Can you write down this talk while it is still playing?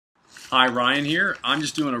Hi, Ryan here. I'm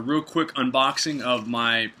just doing a real quick unboxing of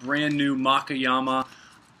my brand new Makayama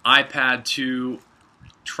iPad 2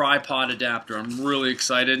 tripod adapter. I'm really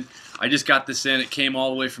excited. I just got this in. It came all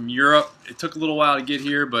the way from Europe. It took a little while to get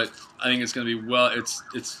here, but I think it's going to be well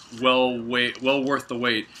worth the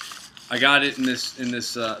wait. I got it in this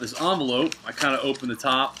envelope. I kind of opened the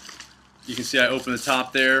top. You can see I opened the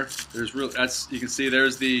top there. There's you can see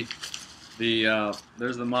there's the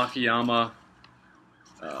Makayama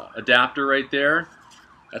adapter right there.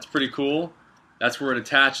 That's pretty cool. That's where it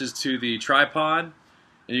attaches to the tripod,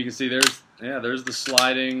 and you can see there's the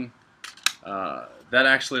sliding. That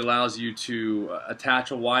actually allows you to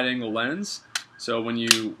attach a wide-angle lens. So when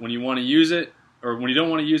you want to use it, or when you don't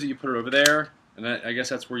want to use it, you put it over there, and I guess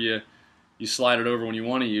that's where you slide it over when you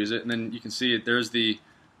want to use it. And then you can see it. There's the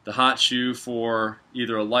hot shoe for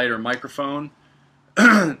either a light or microphone.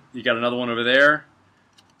 You got another one over there.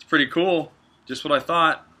 It's pretty cool. Just what I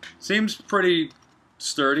thought. Seems pretty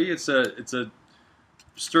sturdy. It's a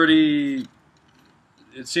sturdy.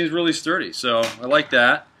 It seems really sturdy. So I like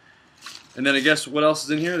that. And then I guess what else is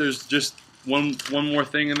in here? There's just one more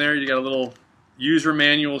thing in there. You got a little user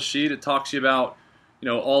manual sheet. It talks to you about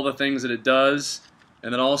all the things that it does,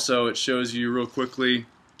 and then also it shows you real quickly.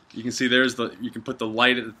 You can see you can put the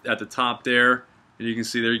light at the top there, and you can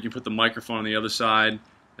see there you can put the microphone on the other side,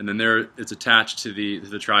 and then there it's attached to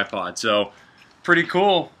the tripod. So pretty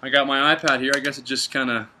cool. I got my iPad here. I guess it just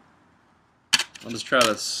I'll just try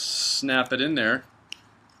to snap it in there.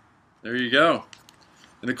 There you go.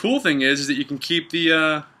 And the cool thing is that you can keep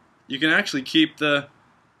you can actually keep the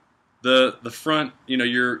front,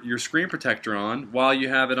 your screen protector on while you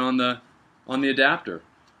have it on the adapter.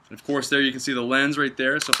 And of course, there you can see the lens right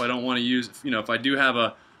there. So if I don't want to use, if I do have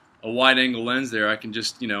a wide-angle lens there, I can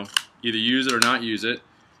just either use it or not use it.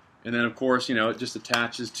 And then of course, it just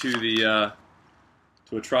attaches to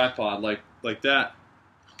to a tripod like that.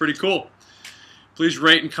 Pretty cool. Please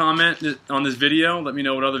rate and comment on this video. Let me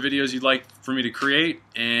know what other videos you'd like for me to create,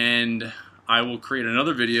 and I will create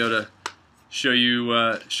another video to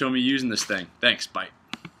show me using this thing. Thanks. Bye.